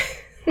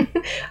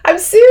 I'm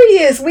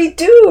serious, we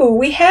do.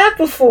 We have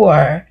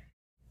before.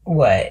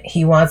 What,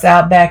 he wants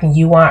Outback and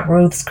you want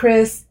Ruth's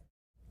Chris?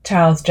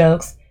 Charles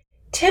jokes.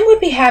 Tim would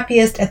be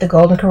happiest at the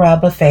Golden Corral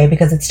buffet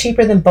because it's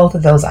cheaper than both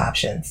of those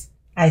options,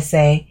 I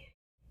say,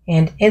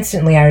 and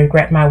instantly I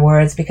regret my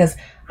words because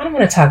I don't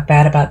want to talk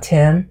bad about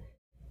Tim.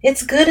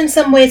 It's good in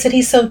some ways that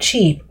he's so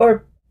cheap,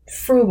 or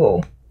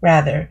frugal,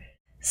 rather,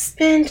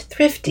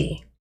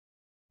 spendthrifty.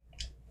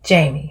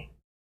 Jaime,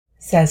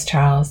 says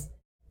Charles.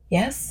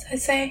 Yes, I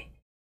say.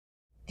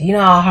 Do you know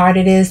how hard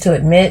it is to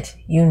admit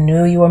you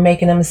knew you were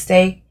making a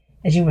mistake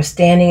as you were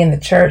standing in the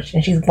church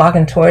and she's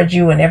walking towards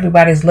you and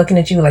everybody's looking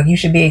at you like you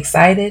should be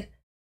excited?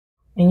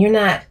 And you're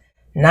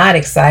not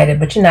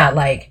excited, but you're not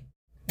like,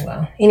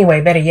 well,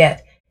 anyway, better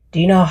yet, do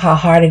you know how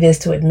hard it is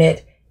to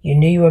admit you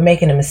knew you were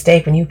making a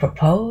mistake when you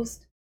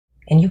proposed?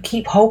 And you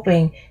keep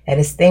hoping that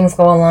as things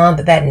go along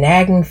that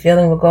nagging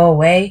feeling will go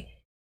away.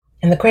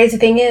 And the crazy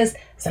thing is,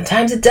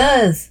 sometimes it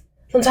does.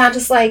 Sometimes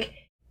it's like,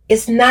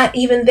 it's not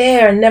even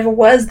there and never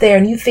was there.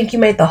 And you think you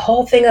made the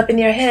whole thing up in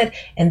your head.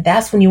 And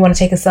that's when you want to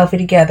take a selfie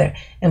together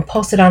and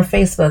post it on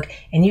Facebook.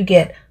 And you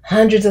get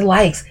hundreds of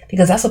likes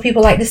because that's what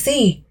people like to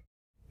see.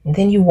 And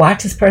then you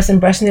watch this person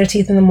brushing their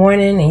teeth in the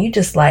morning and you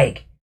just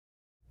like,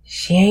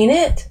 she ain't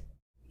it.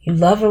 You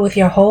love her with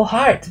your whole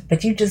heart,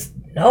 but you just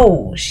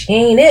know she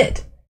ain't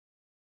it.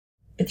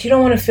 But you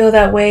don't want to feel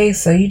that way,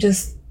 so you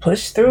just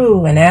push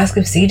through and ask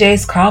if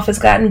CJ's cough has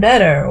gotten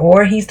better,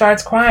 or he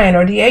starts crying,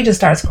 or DA just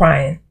starts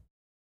crying.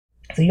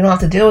 So you don't have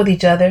to deal with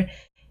each other,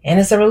 and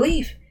it's a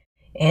relief.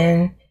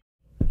 And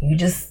you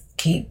just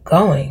keep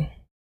going.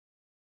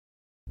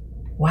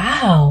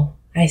 Wow,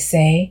 I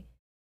say,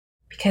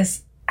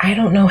 because I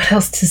don't know what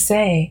else to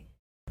say.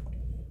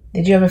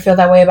 Did you ever feel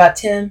that way about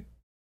Tim?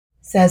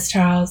 Says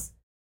Charles.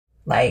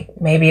 Like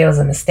maybe it was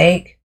a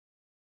mistake?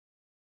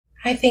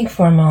 I think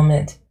for a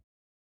moment.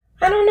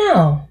 I don't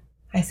know,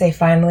 I say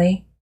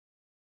finally.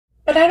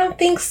 But I don't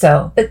think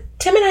so. But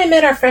Tim and I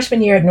met our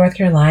freshman year at North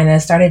Carolina,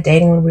 started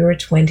dating when we were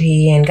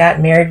 20, and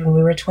got married when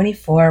we were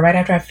 24, right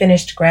after I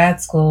finished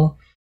grad school.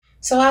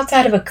 So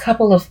outside of a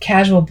couple of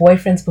casual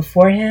boyfriends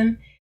before him,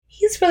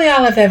 he's really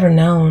all I've ever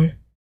known.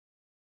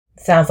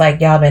 Sounds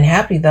like y'all been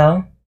happy,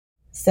 though,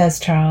 says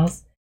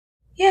Charles.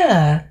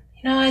 Yeah,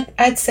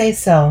 I'd say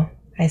so,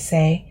 I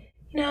say.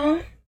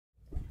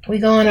 We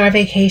go on our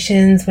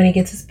vacations when he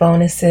gets his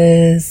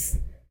bonuses.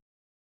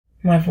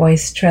 My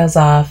voice trails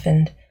off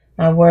and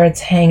my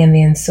words hang in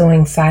the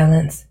ensuing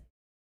silence.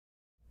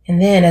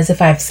 And then, as if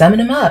I've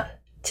summoned him up,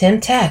 Tim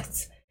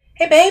texts,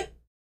 "Hey, babe,"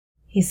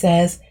 he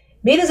says,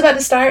 "meeting's about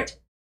to start."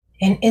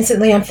 And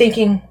instantly I'm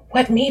thinking,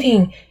 what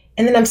meeting?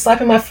 And then I'm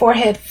slapping my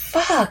forehead.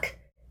 Fuck!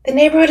 The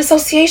neighborhood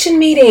association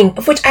meeting,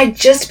 of which I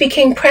just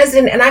became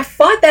president, and I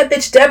fought that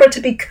bitch Deborah to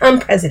become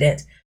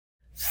president.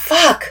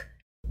 Fuck!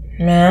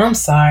 Man, I'm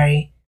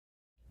sorry,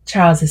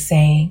 Charles is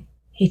saying.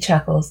 He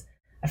chuckles.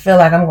 I feel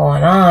like I'm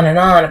going on and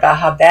on about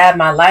how bad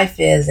my life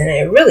is, and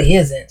it really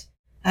isn't.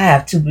 I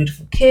have 2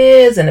 beautiful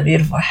kids and a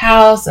beautiful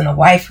house and a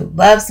wife who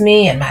loves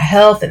me and my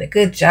health and a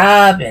good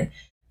job, and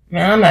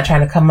man, I'm not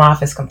trying to come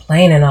off as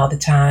complaining all the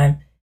time.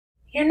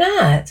 You're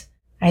not,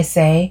 I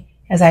say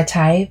as I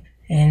type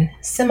and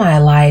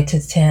semi-lie to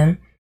Tim.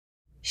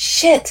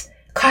 Shit,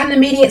 caught in a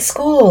meeting at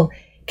school.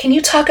 Can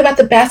you talk about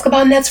the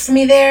basketball nets for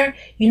me there?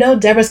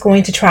 Deborah's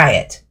going to try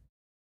it.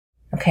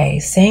 Okay,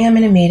 saying I'm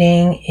in a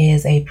meeting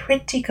is a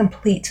pretty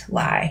complete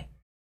lie.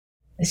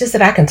 It's just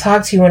that I can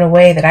talk to you in a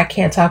way that I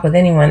can't talk with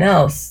anyone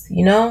else,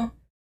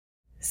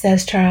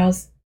 says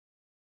Charles.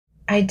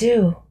 I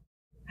do,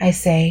 I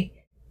say,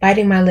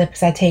 biting my lip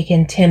as I take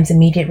in Tim's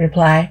immediate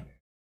reply.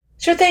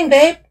 Sure thing,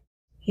 babe,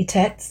 he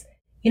texts.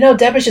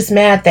 Deborah's just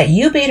mad that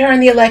you beat her in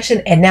the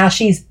election and now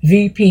she's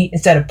VP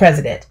instead of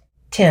president.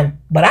 Tim,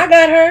 but I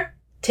got her.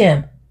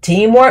 Tim,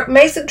 teamwork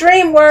makes the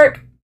dream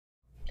work.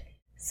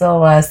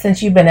 So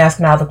since you've been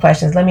asking all the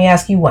questions, let me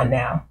ask you one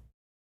now,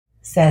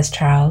 says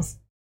Charles.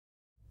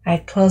 I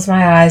close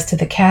my eyes to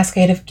the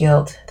cascade of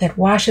guilt that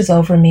washes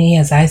over me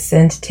as I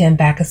send Tim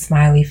back a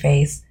smiley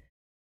face.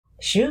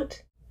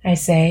 Shoot, I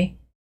say.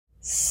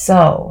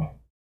 So,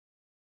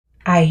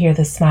 I hear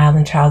the smile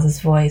in Charles's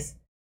voice.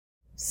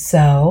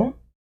 So,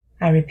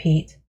 I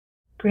repeat,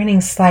 grinning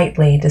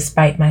slightly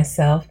despite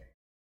myself.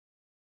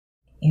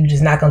 You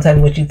just not gonna tell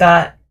me what you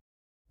thought?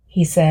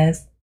 He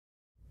says.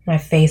 My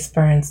face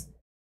burns.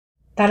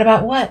 Thought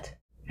about what?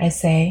 I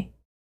say.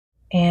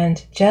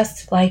 And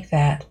just like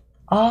that,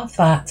 all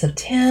thoughts of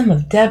Tim,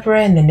 of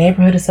Deborah, and the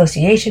neighborhood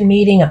association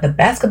meeting, of the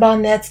basketball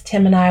nets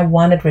Tim and I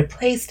wanted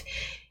replaced,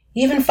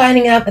 even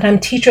finding out that I'm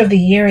teacher of the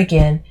year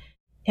again.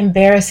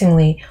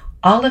 Embarrassingly,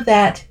 all of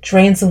that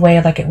drains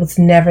away like it was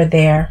never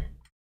there.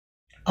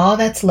 All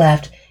that's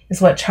left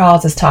is what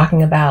Charles is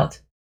talking about.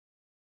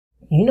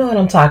 You know what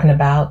I'm talking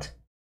about,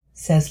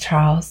 says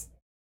Charles.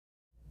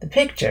 The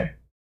picture.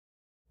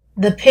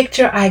 The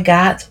picture I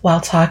got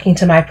while talking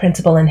to my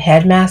principal and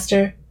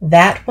headmaster,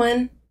 that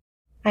one,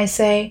 I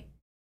say.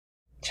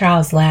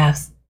 Charles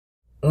laughs.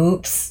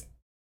 Oops,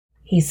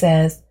 he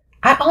says.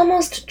 I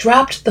almost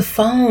dropped the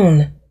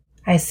phone,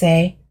 I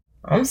say.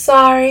 I'm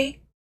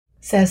sorry,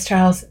 says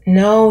Charles.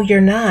 No,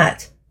 you're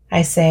not,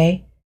 I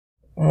say.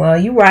 Well,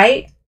 you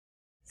right,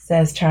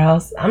 says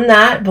Charles. I'm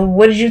not, but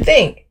what did you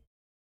think?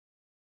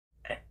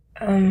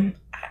 I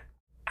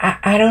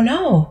don't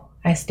know,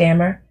 I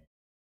stammer.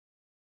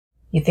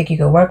 You think you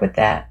could work with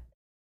that?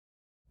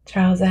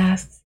 Charles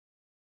asks.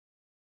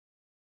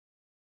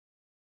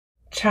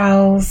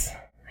 Charles,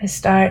 I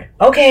start.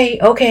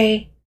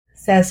 Okay,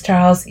 says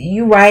Charles.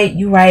 You right,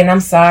 and I'm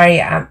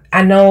sorry.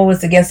 I know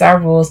it's against our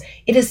rules.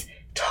 It is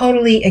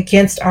totally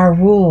against our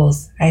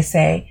rules, I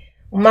say.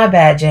 Well, my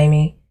bad,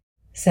 Jaime,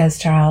 says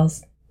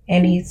Charles.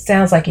 And he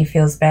sounds like he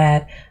feels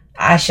bad.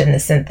 I shouldn't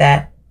have sent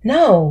that.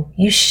 No,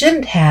 you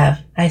shouldn't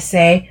have, I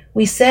say.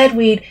 We said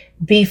we'd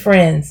be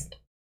friends.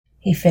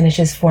 He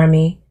finishes for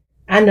me.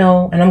 I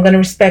know, and I'm going to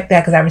respect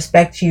that because I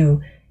respect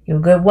you. You're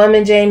a good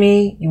woman,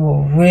 Jaime.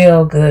 You're a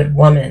real good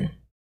woman.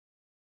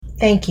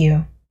 Thank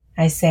you,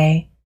 I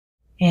say.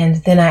 And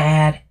then I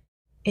add,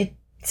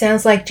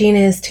 Sounds like Gina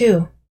is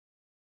too.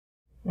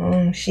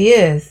 She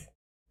is,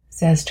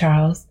 says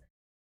Charles.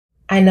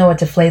 I know it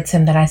deflates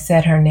him that I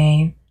said her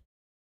name.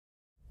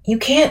 You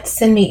can't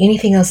send me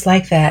anything else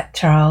like that,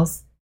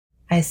 Charles,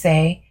 I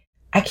say.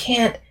 I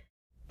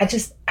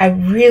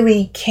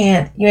really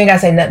can't. You ain't gotta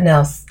say nothing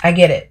else. I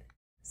get it,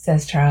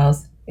 says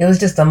Charles. It was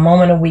just a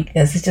moment of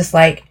weakness. It's just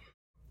like,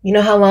 you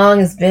know how long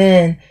it's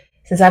been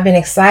since I've been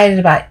excited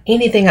about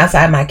anything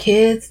outside my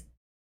kids?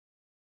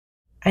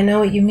 I know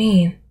what you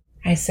mean,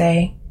 I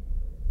say,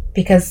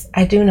 because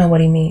I do know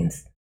what he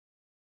means.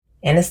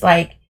 And it's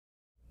like,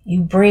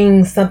 you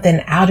bring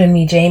something out in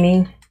me,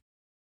 Jaime.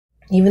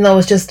 Even though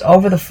it's just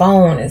over the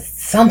phone, it's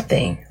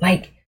something.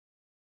 Like,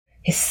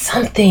 it's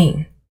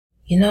something,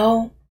 you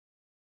know?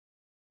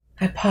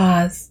 I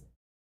pause.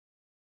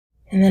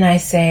 And then I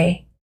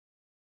say,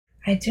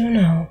 I do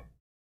know.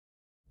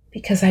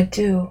 Because I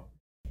do.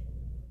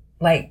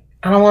 Like,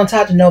 I don't want to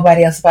talk to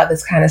nobody else about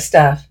this kind of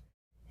stuff.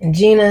 And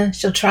Gina,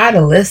 she'll try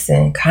to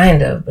listen,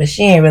 kind of, but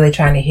she ain't really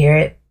trying to hear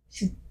it.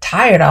 She's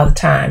tired all the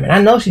time, and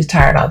I know she's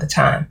tired all the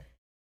time.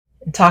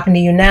 And talking to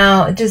you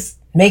now, it just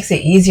makes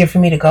it easier for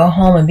me to go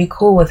home and be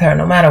cool with her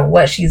no matter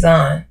what she's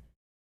on,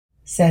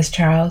 says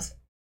Charles.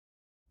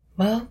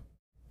 Well,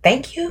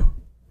 thank you,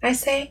 I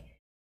say.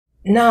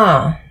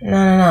 No,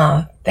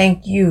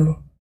 thank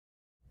you,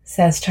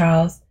 says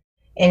Charles.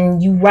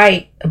 And you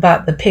write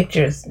about the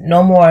pictures.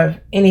 No more of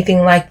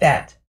anything like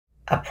that.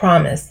 I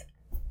promise.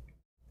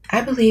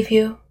 I believe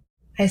you,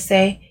 I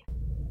say.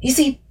 You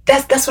see,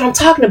 that's what I'm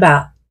talking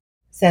about,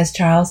 says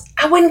Charles.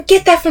 I wouldn't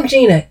get that from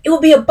Gina. It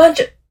would be a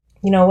bunch of...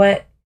 You know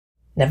what?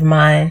 Never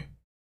mind.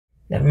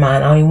 I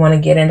don't even want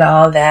to get into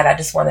all that. I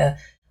just want to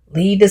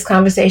leave this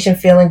conversation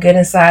feeling good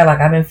inside like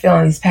I've been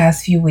feeling these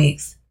past few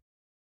weeks.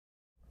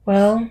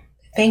 Well,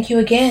 thank you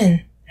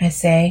again, I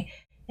say.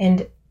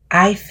 And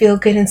I feel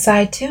good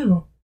inside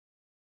too.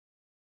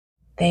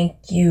 Thank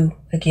you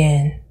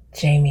again,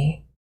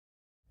 Jaime,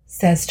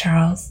 says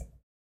Charles.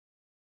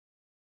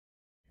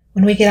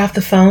 When we get off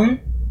the phone,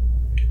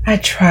 I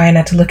try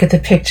not to look at the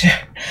picture.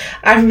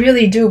 I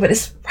really do, but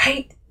it's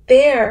right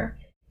there.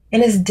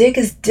 And his dick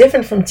is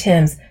different from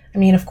Tim's. I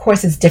mean, of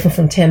course it's different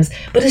from Tim's,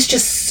 but it's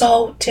just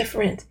so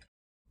different.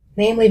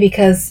 Namely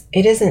because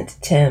it isn't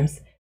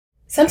Tim's.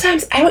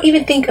 Sometimes I don't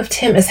even think of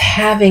Tim as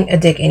having a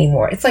dick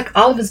anymore. It's like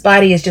all of his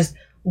body is just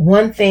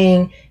one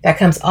thing that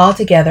comes all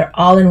together,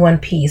 all in one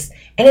piece.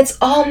 And it's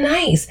all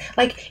nice.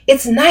 Like,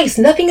 it's nice.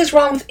 Nothing is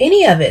wrong with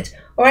any of it.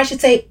 Or I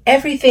should say,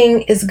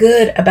 everything is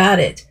good about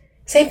it.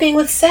 Same thing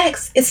with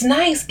sex. It's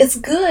nice. It's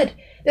good.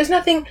 There's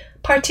nothing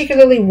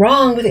particularly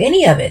wrong with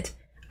any of it.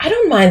 I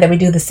don't mind that we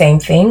do the same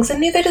things, and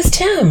neither does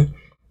Tim.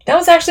 That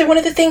was actually one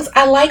of the things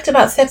I liked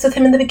about sex with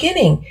him in the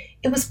beginning.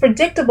 It was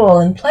predictable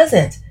and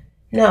pleasant.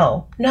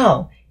 No,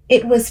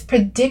 it was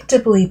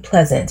predictably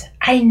pleasant.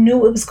 I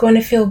knew it was going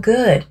to feel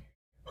good.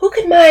 Who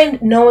could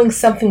mind knowing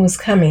something was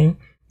coming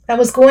that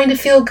was going to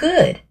feel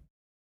good?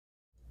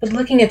 But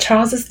looking at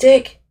Charles's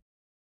dick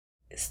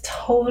is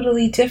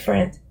totally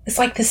different. It's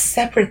like this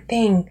separate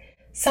thing,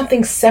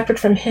 something separate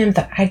from him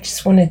that I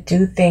just want to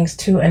do things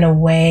to in a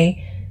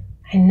way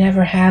I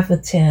never have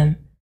with Tim.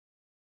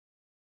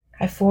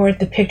 I forward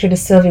the picture to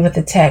Sylvie with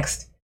the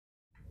text,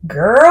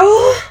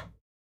 "Girl,"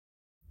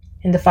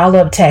 and the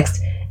follow-up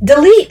text,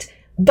 "Delete,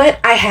 but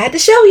I had to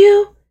show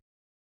you."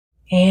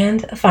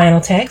 And a final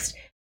text,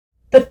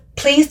 "But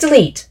please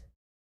delete."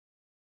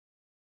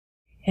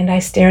 And I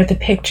stare at the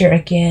picture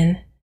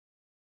again,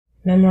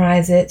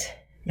 memorize it,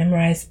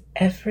 memorize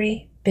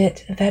every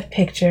bit of that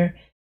picture,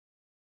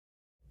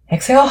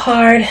 exhale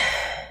hard,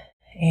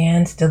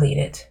 and delete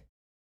it.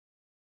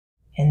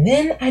 And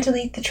then I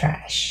delete the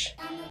trash.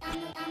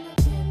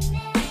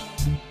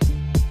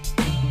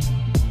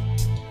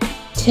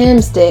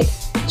 Tim's dick,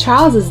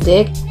 Charles's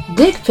dick,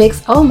 dick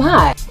pics, oh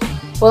my.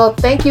 Well,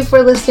 thank you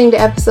for listening to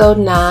episode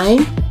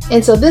 9.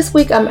 And so this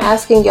week I'm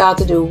asking y'all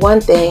to do one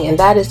thing, and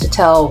that is to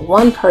tell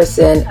one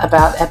person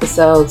about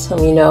episodes whom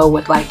you know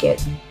would like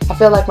it. I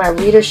feel like my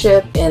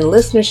readership and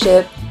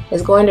listenership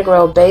is going to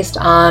grow based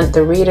on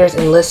the readers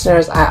and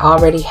listeners I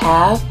already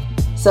have.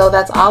 So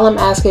that's all I'm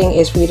asking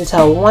is for you to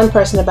tell one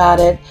person about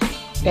it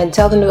and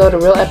tell them to go to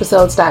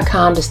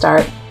realepisodes.com to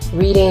start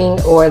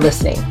reading or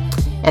listening.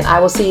 And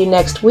I will see you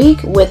next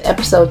week with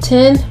episode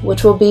 10,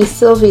 which will be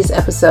Sylvie's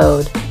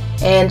episode.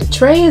 And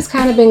Trey has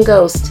kind of been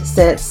ghost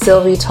since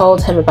Sylvie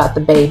told him about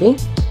the baby.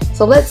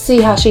 So let's see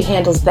how she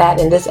handles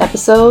that in this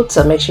episode.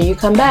 So make sure you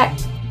come back.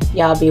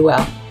 Y'all be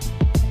well.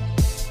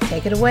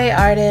 Take it away,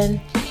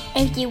 Arden.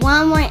 If you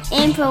want more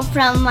info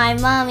from my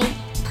mommy,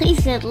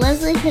 please go to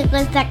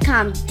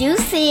LesliePickles.com.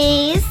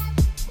 Deuces!